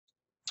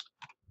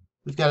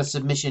We've got a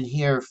submission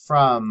here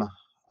from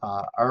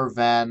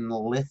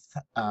RvanLith.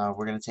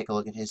 We're going to take a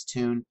look at his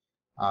tune.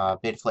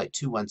 Beta Flight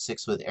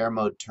 216 with air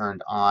mode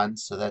turned on,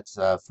 so that's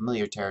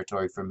familiar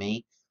territory for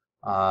me.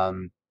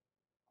 Um,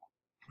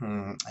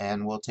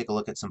 and we'll take a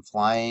look at some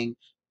flying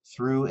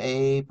through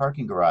a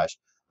parking garage.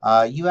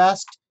 You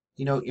asked,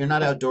 you're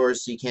not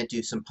outdoors, so you can't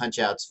do some punch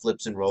outs,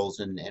 flips, and rolls,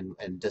 and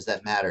does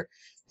that matter?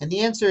 And the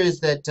answer is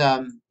that,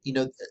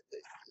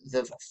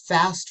 the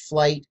fast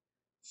flight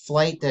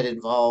that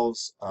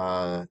involves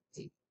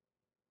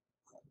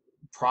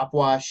prop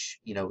wash,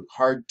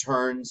 hard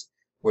turns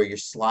where you're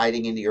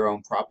sliding into your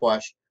own prop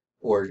wash,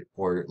 or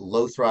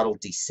low throttle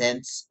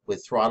descents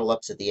with throttle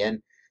ups at the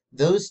end.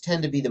 Those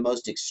tend to be the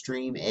most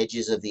extreme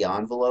edges of the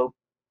envelope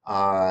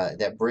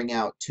that bring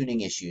out tuning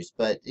issues.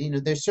 But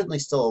there's certainly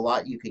still a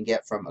lot you can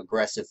get from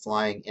aggressive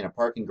flying in a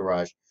parking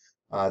garage.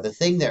 The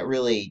thing that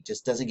really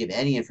just doesn't give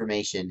any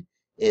information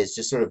is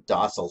just sort of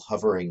docile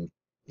hovering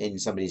in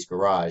somebody's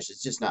garage.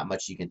 It's just not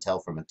much you can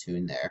tell from a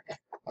tune there.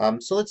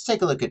 So let's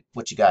take a look at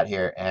what you got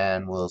here,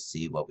 and we'll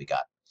see what we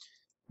got.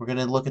 We're going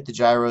to look at the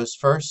gyros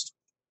first.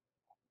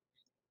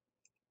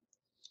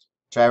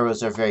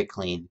 Gyros are very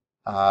clean.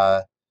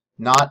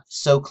 Not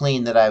so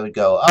clean that I would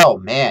go, oh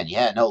man,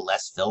 yeah, no,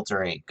 less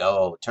filtering.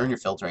 Go, turn your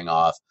filtering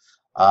off.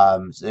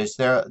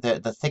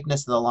 The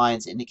thickness of the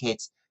lines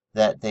indicates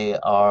that they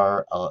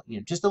are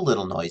just a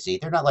little noisy.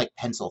 They're not like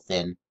pencil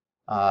thin,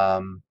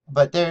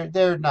 but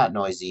they're not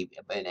noisy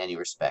in any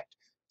respect.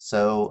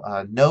 So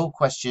no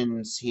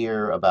questions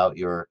here about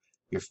your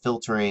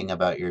filtering,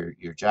 about your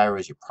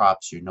gyros, your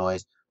props, your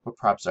noise. What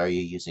props are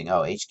you using?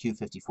 Oh, HQ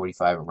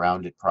 5045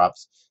 rounded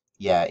props.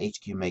 Yeah,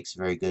 HQ makes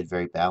very good,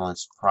 very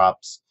balanced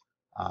props.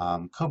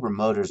 Cobra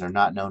motors are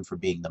not known for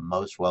being the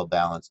most well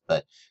balanced,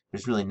 but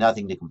there's really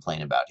nothing to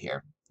complain about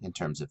here in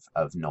terms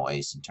of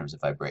noise, in terms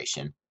of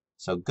vibration.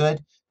 So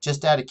good.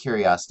 Just out of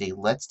curiosity,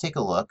 let's take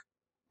a look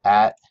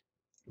at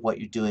what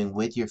you're doing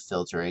with your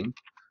filtering.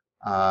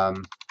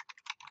 Um,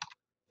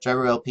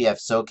 Gyro LPF.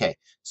 So okay,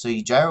 so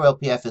your gyro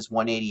LPF is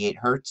 188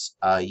 hertz.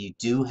 You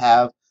do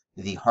have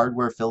the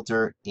hardware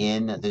filter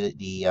in the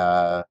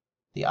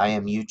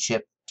IMU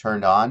chip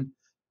turned on.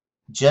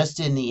 Just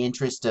in the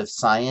interest of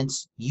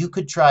science, you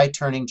could try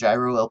turning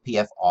gyro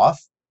LPF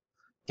off.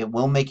 It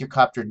will make your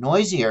copter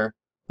noisier,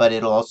 but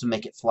it'll also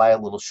make it fly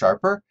a little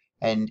sharper.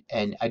 And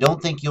I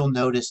don't think you'll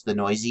notice the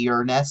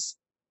noisierness,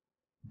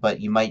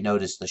 but you might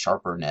notice the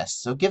sharperness.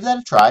 So give that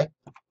a try.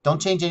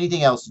 Don't change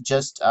anything else.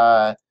 Just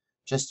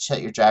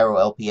set your gyro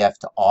LPF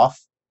to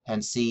off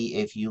and see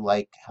if you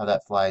like how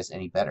that flies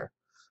any better.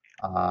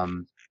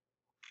 Um,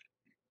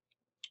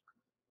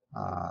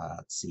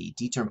 let's see,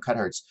 D-term cut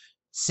hertz.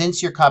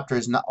 Since your copter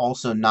is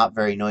also not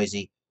very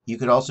noisy, you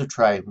could also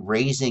try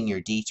raising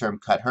your D-term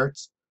cut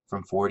hertz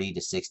from 40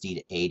 to 60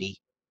 to 80.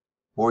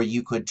 Or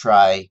you could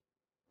try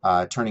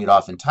turning it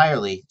off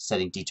entirely,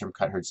 setting D-term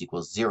cut hertz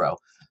equals 0.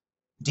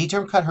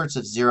 D-term cut hertz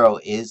of 0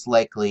 is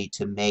likely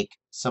to make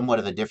somewhat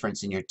of a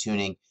difference in your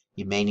tuning.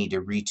 You may need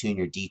to retune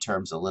your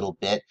D-terms a little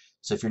bit.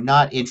 So if you're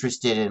not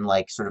interested in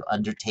like sort of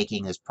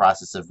undertaking this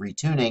process of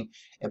retuning,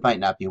 it might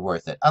not be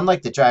worth it.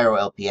 Unlike the gyro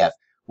LPF,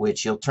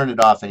 which you'll turn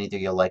it off and either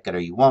you'll like it or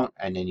you won't,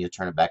 and then you'll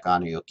turn it back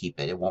on or you'll keep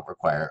it. It won't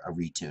require a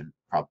retune.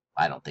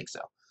 I don't think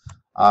so.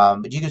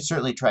 But you can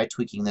certainly try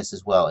tweaking this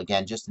as well.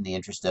 Again, just in the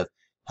interest of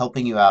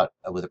helping you out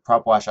with a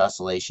prop wash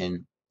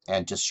oscillation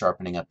and just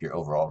sharpening up your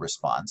overall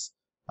response.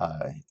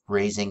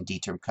 Raising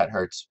D-term cut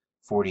hertz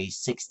 40,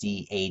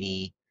 60,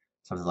 80,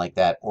 something like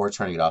that, or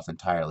turning it off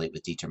entirely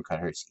with D-term cut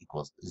hertz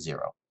equals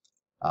 0.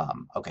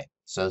 Okay,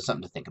 so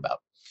something to think about.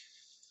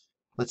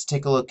 Let's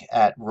take a look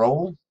at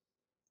roll.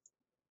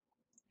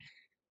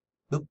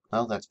 Oop,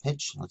 well, that's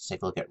pitch. Let's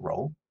take a look at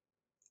roll.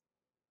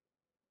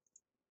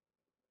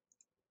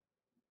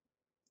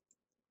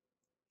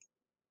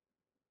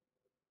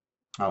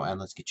 Oh, and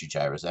let's get your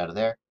gyros out of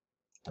there.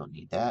 Don't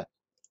need that.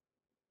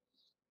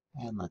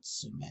 And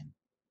let's zoom in.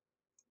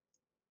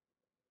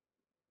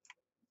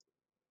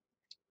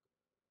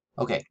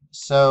 Okay,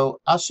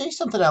 so I'll show you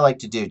something I like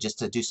to do, just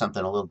to do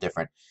something a little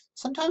different.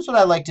 Sometimes what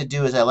I like to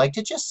do is I like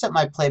to just set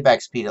my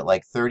playback speed at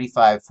like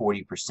 35,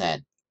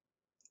 40%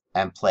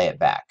 and play it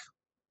back.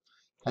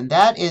 And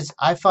that is,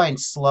 I find,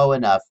 slow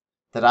enough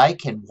that I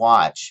can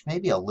watch,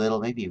 maybe a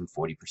little, maybe even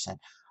 40%.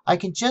 I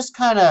can just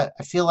kind of,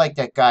 I feel like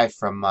that guy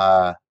from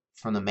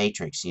The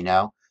Matrix,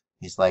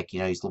 He's like,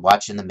 he's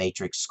watching The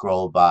Matrix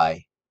scroll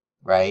by,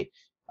 right?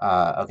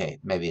 Okay,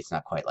 maybe it's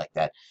not quite like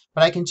that.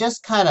 But I can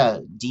just kind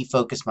of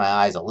defocus my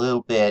eyes a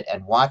little bit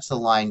and watch the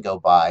line go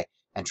by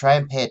and try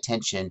and pay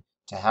attention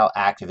to how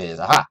active it is.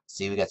 Aha!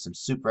 See, we got some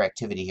super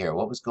activity here.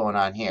 What was going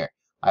on here?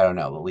 I don't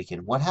know, but we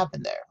can, what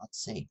happened there?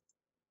 Let's see.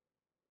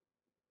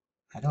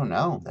 I don't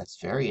know.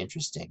 That's very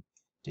interesting.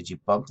 Did you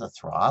bump the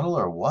throttle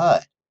or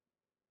what?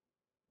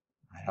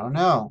 I don't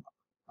know.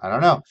 I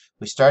don't know.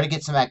 We started to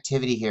get some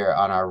activity here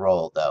on our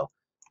roll, though.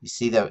 You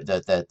see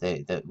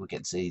we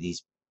can see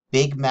these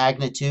big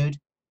magnitude,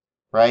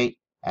 right?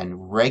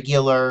 And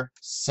regular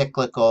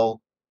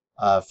cyclical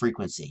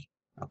frequency.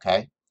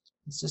 Okay?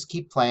 Let's just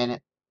keep playing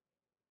it.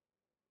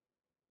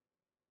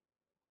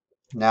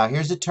 Now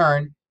here's a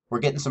turn. We're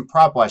getting some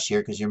prop wash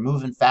here because you're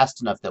moving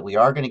fast enough that we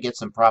are going to get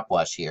some prop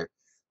wash here.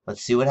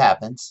 Let's see what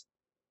happens.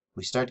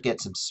 We start to get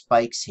some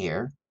spikes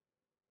here.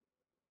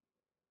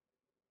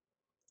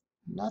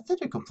 Nothing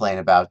to complain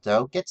about,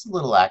 though. Gets a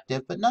little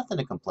active, but nothing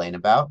to complain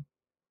about.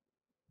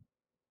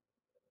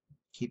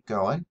 Keep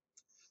going.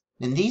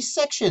 In these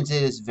sections,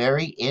 it is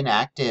very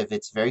inactive.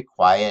 It's very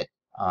quiet.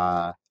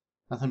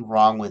 Nothing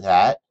wrong with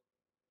that.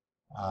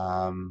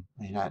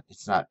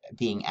 It's not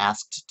being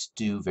asked to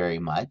do very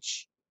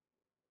much.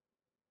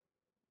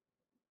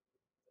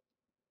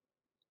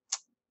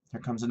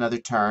 Here comes another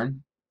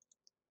turn.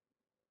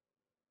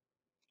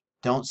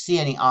 Don't see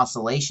any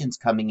oscillations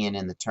coming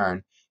in the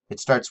turn. It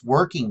starts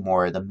working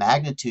more. The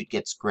magnitude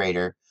gets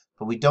greater,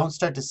 but we don't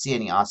start to see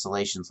any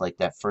oscillations like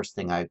that first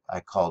thing I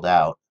called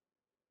out.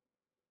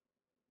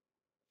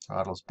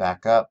 Throttles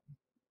back up.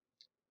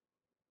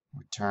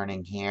 We're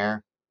turning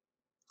here.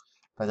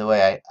 By the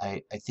way,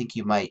 I think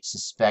you might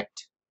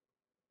suspect.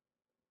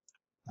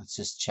 Let's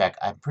just check.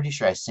 I'm pretty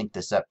sure I synced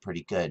this up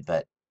pretty good,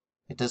 but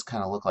it does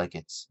kind of look like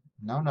it's...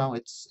 No,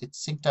 it's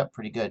synced up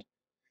pretty good.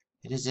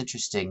 It is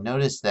interesting.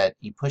 Notice that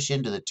you push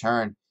into the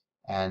turn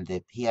and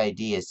the PID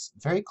is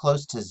very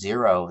close to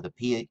 0. The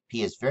P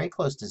is very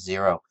close to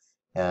 0.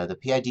 The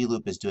PID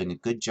loop is doing a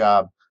good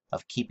job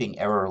of keeping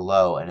error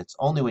low, and it's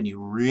only when you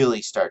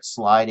really start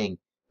sliding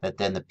that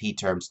then the P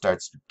term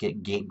starts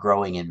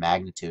growing in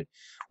magnitude.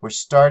 We're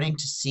starting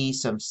to see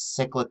some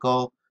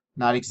cyclical,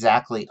 not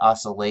exactly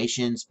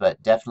oscillations,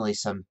 but definitely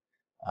some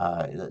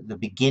the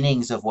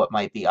beginnings of what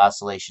might be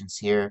oscillations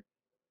here.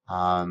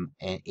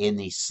 In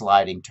these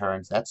sliding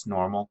turns. That's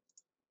normal.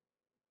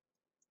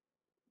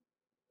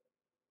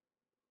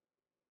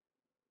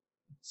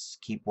 Let's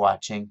keep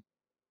watching.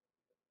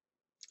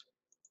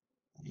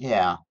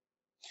 Yeah.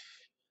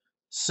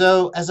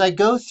 So as I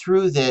go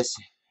through this,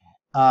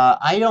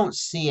 I don't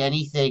see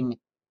anything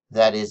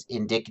that is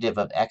indicative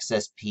of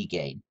excess P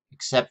gain,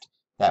 except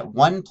that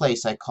one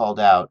place I called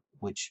out,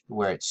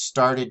 where it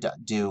started to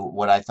do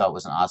what I thought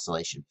was an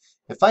oscillation.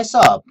 If I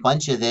saw a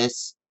bunch of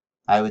this,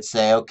 I would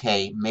say,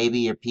 okay, maybe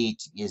your P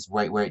is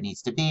right where it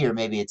needs to be, or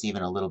maybe it's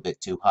even a little bit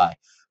too high.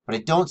 But I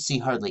don't see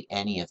hardly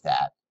any of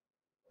that.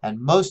 And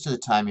most of the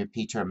time, your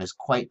P term is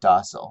quite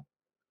docile.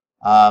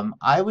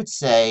 I would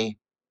say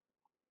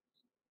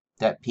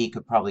that P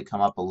could probably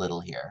come up a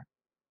little here.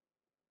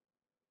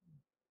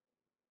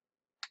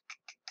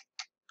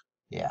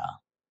 Yeah.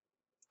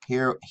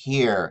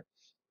 Here.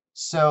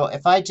 So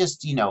if I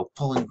just,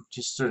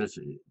 just sort of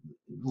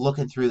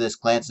looking through this,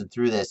 glancing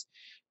through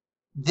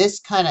this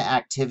kind of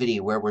activity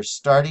where we're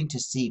starting to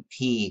see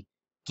P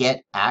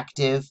get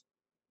active,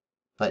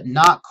 but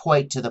not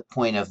quite to the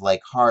point of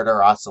like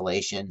harder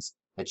oscillations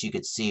that you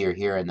could see or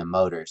hear in the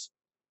motors.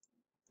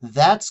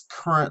 That's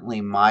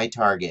currently my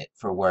target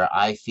for where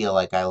I feel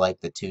like I like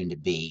the tune to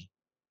be,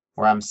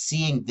 where I'm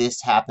seeing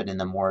this happen in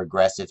the more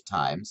aggressive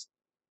times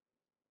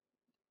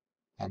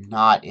and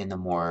not in the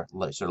more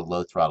sort of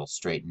low throttle,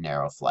 straight and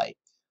narrow flight.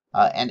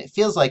 And it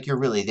feels like you're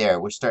really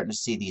there. We're starting to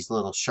see these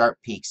little sharp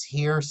peaks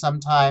here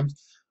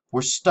sometimes.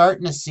 We're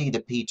starting to see the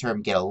P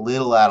term get a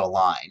little out of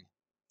line.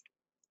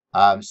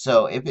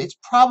 So it's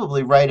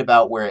probably right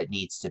about where it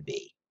needs to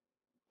be.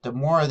 The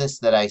more of this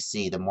that I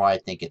see, the more I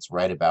think it's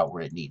right about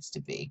where it needs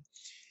to be.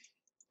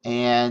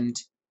 And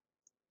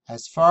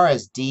as far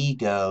as D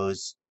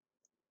goes,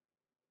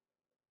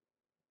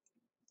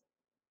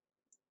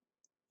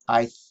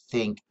 I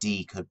think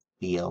D could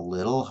be a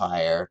little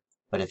higher,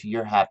 but if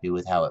you're happy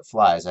with how it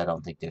flies, I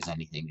don't think there's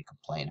anything to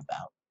complain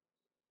about.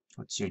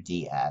 What's your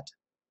D at?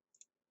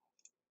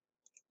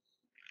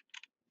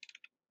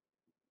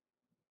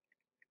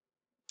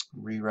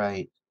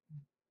 Rewrite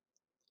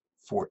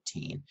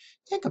 14.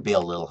 It could be a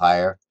little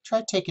higher.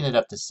 Try taking it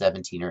up to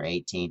 17 or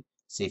 18.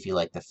 See if you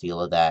like the feel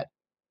of that.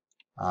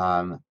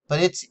 But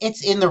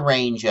it's in the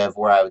range of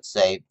where I would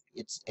say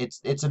it's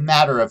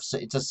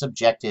a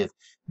subjective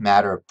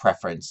matter of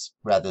preference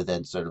rather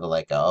than sort of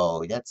like,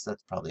 oh, that's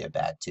probably a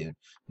bad tune.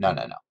 No.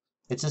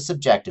 It's a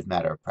subjective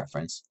matter of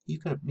preference. You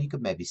could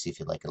maybe see if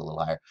you like it a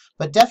little higher.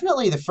 But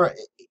definitely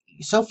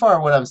so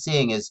far what I'm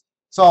seeing is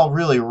it's all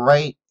really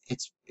right.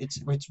 It's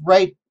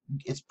right.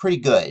 It's pretty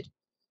good.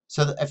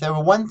 So if there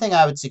were one thing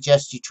I would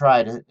suggest you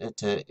try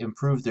to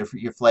improve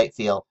your flight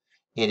feel,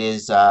 it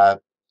is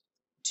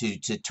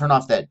to turn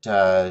off that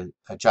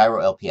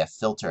gyro LPF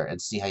filter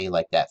and see how you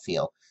like that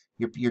feel.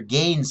 Your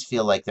gains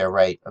feel like they're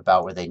right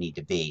about where they need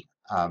to be.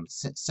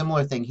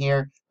 Similar thing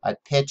here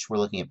at pitch. We're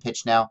looking at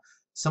pitch now.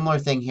 Similar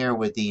thing here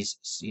with these,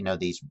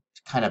 these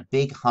kind of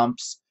big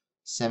humps,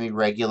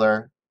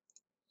 semi-regular.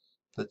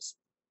 Let's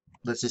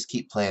just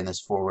keep playing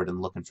this forward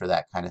and looking for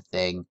that kind of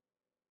thing.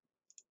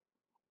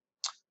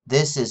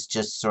 This is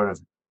just sort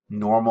of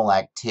normal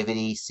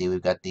activity. See,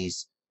 we've got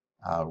these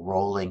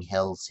rolling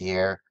hills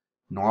here.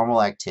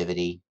 Normal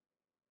activity,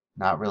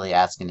 not really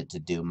asking it to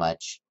do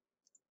much.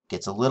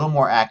 Gets a little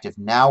more active.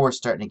 Now we're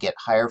starting to get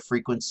higher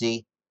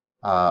frequency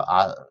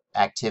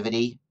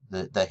activity.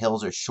 The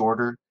hills are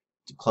shorter,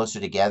 closer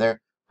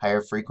together,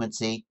 higher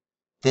frequency.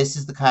 This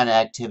is the kind of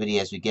activity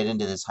as we get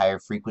into this higher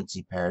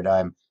frequency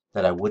paradigm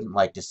that I wouldn't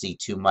like to see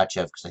too much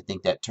of because I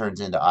think that turns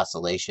into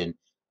oscillation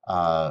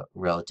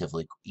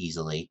relatively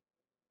easily.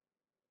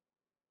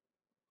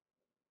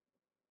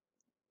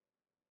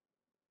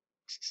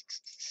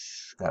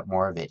 Got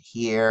more of it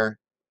here.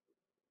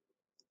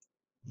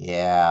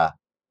 Yeah.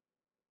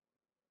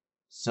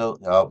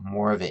 So,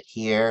 more of it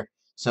here.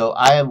 So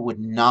I would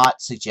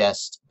not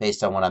suggest,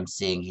 based on what I'm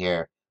seeing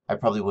here, I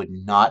probably would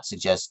not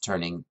suggest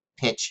turning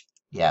pitch.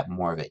 Yeah,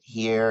 more of it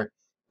here.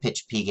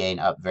 Pitch P gain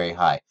up very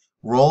high.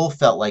 Roll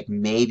felt like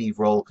maybe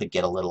roll could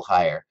get a little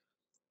higher.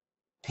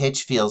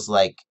 Pitch feels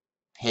like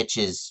pitch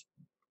is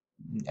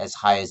as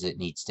high as it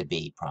needs to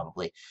be,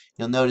 probably.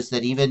 You'll notice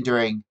that even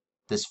during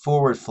this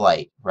forward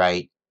flight,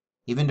 right?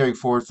 Even during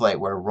forward flight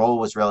where roll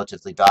was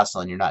relatively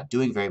docile and you're not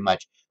doing very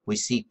much, we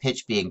see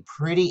pitch being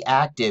pretty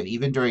active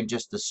even during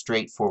just the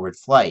straightforward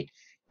flight.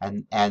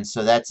 And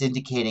so that's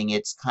indicating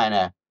it's kind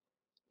of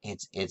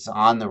it's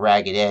on the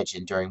ragged edge,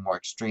 and during more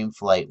extreme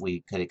flight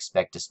we could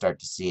expect to start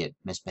to see it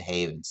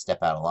misbehave and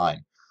step out of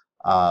line.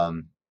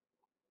 Um,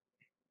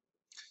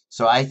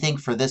 so I think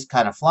for this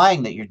kind of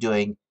flying that you're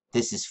doing,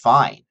 this is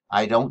fine.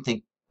 I don't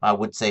think I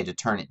would say to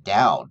turn it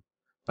down,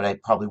 but I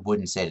probably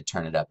wouldn't say to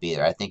turn it up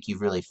either. I think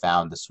you've really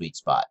found the sweet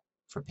spot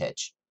for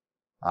pitch.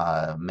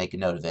 Make a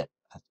note of it.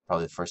 That's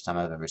probably the first time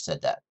I've ever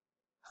said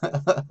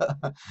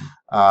that.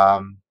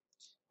 um,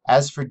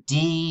 as for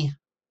D,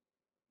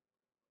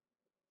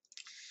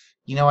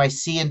 I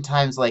see in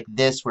times like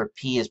this where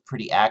P is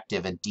pretty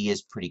active and D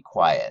is pretty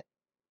quiet.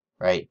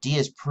 Right? D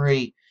is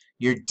pretty.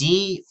 Your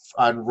D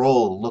on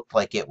roll looked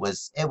like it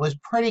was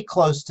pretty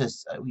close to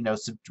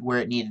where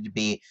it needed to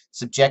be.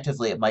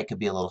 Subjectively, it might could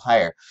be a little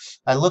higher.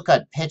 I look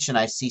at pitch and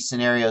I see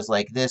scenarios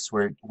like this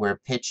where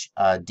pitch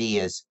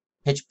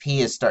pitch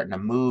P is starting to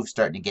move,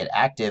 starting to get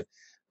active,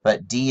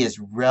 but D is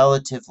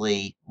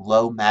relatively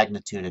low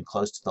magnitude and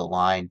close to the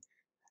line.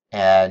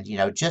 And,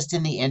 just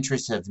in the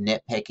interest of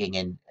nitpicking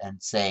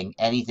and saying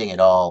anything at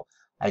all,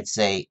 I'd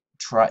say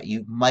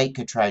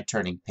could try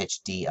turning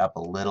pitch D up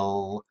a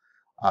little,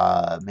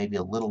 maybe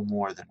a little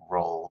more than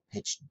roll.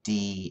 Pitch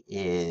D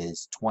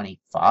is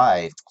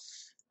 25.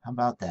 How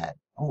about that?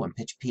 Oh, and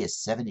pitch P is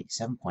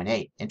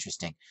 77.8.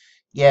 Interesting.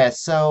 Yeah,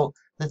 so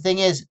the thing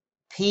is,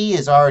 P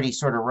is already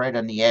sort of right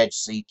on the edge,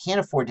 so you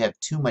can't afford to have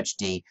too much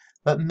D,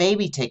 but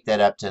maybe take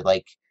that up to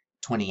like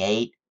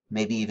 28,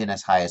 maybe even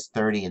as high as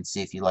 30 and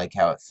see if you like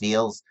how it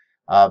feels.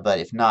 But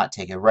if not,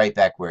 take it right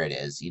back where it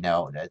is.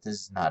 This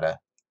is not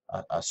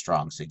a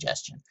strong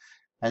suggestion.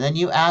 And then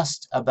you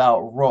asked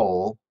about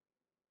roll,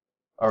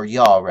 or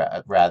yaw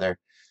rather.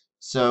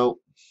 So,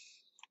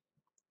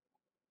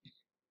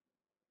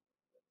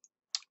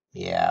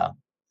 yeah.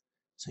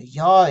 So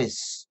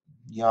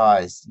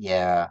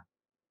yeah.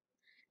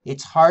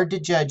 It's hard to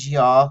judge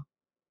yaw,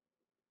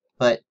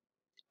 but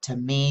to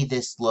me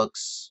this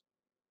looks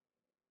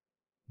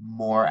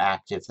more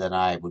active than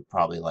I would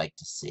probably like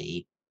to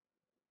see.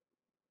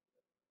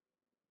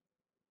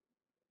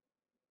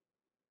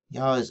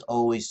 Yaw is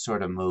always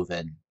sort of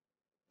moving.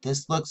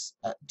 This looks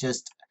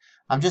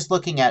I'm just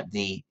looking at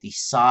the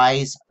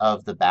size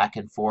of the back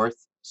and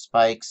forth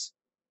spikes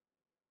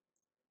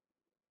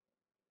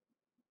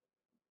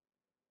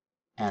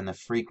and the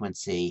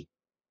frequency,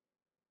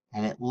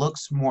 and it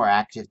looks more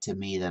active to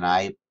me than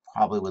I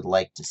probably would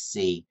like to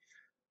see.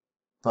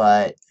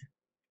 But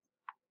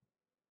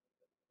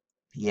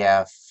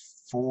yeah,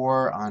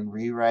 4 on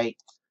rewrite.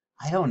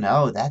 I don't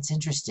know. That's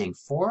interesting.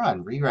 4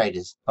 on rewrite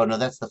is, oh no,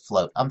 that's the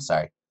float. I'm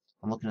sorry.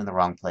 I'm looking in the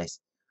wrong place.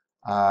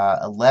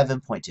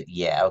 11.2.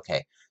 Yeah,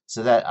 okay.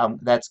 So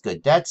that's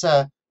good. That's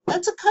a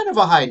kind of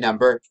a high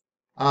number.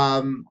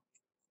 Um,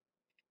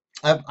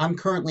 I'm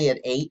currently at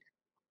 8,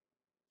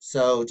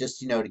 so just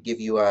to give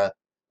you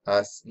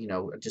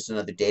just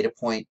another data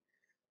point.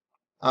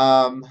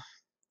 Um,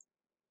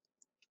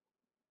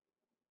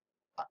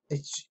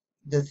 it's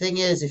the thing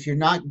is, if you're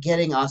not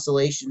getting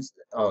oscillations,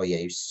 oh yeah,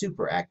 you're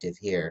super active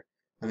here.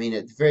 I mean,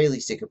 at the very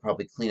least, it could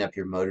probably clean up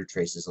your motor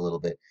traces a little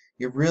bit.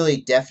 You're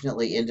really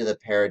definitely into the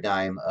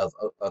paradigm of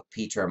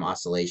p-term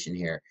oscillation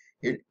here.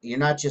 You're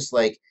not just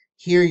like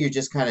here, you're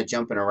just kind of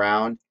jumping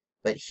around,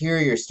 but here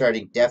you're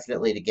starting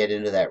definitely to get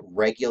into that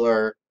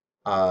regular,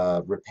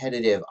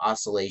 repetitive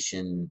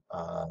oscillation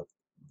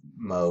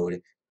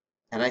mode,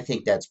 and I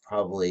think that's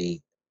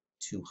probably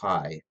too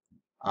high.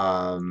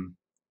 Um,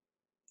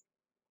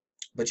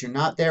 but you're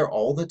not there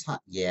all the time.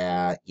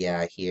 Yeah,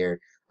 yeah, here.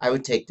 I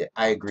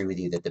agree with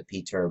you that the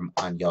P term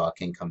on yaw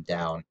can come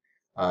down.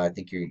 I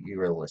think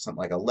you're something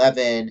like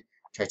 11.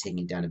 Try taking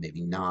it down to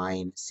maybe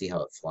 9. See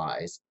how it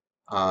flies.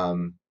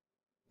 Um,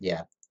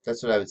 yeah,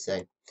 that's what I would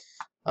say.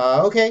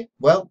 Okay,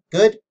 well,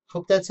 good.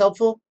 Hope that's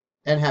helpful,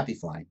 and happy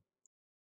flying.